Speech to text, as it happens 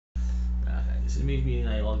It's me being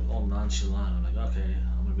like all nonchalant. I'm like, okay,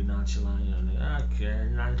 I'm gonna be nonchalant. You know, like, okay,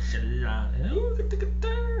 nonchalant. And, ooh, get the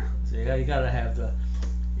guitar. So you gotta have the.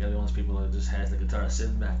 You gotta be one of those people that just has the guitar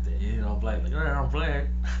sitting back there. You don't play. Like, I don't play it.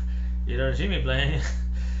 You don't see me playing,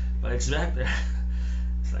 but it's back there.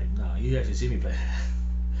 It's like, no, you actually see me play.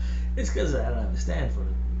 It's because I don't have a stand for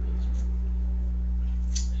it.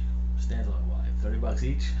 Stands are like what, $30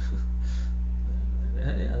 each?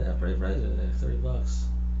 Yeah, they're pretty pricey. They're $30.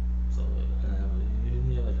 So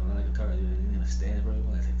you have like a lot of guitars. You need a stand for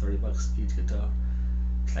everyone. It's like $30 each guitar.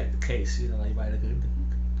 It's like the case, you know, like you buy the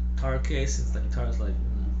guitar case. It's the guitar's like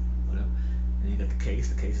whatever, and you got the case.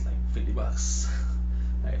 The case is like $50.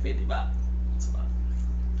 Like $50. That's a lot.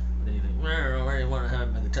 But then you think, where do you want to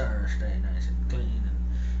have my guitar stay nice and clean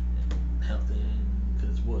and healthy,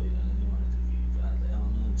 because it's wood, you know, you want it to keep out of the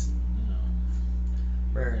elements, and, you know,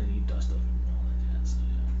 rarely you dust up and all that jazz. So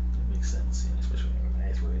yeah, it makes sense, you know, especially when you're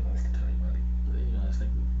nice, really nice guitar. You know, I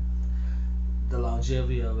think the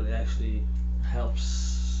longevity of it actually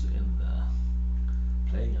helps in the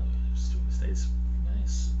playing of it. It stays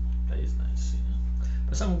nice, plays nice, you know.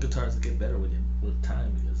 But some guitars get better with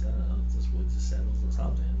time, because I don't know, it's just wood just settles or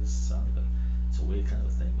something. It just sounds like it's a weird kind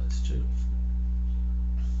of a thing, but it's true.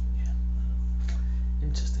 Yeah.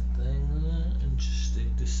 Interesting thing.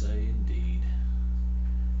 Interesting to say, indeed.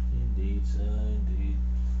 Indeed, sir, indeed.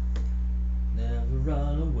 Never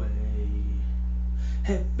run away.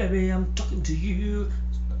 Hey baby, I'm talking to you.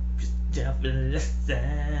 Just have to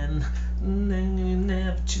listen.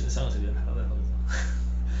 Never choose. The song's so good. I love that song.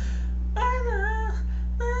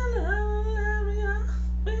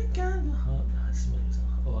 We got your heart. No, it's a song.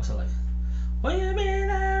 Oh, also like, when you be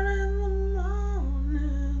there in the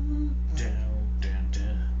morning, down, down,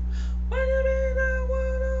 down. When you be there,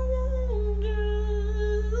 what I want to.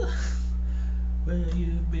 Will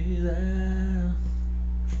you be there?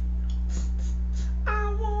 I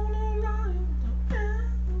wanna run you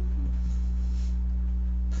down.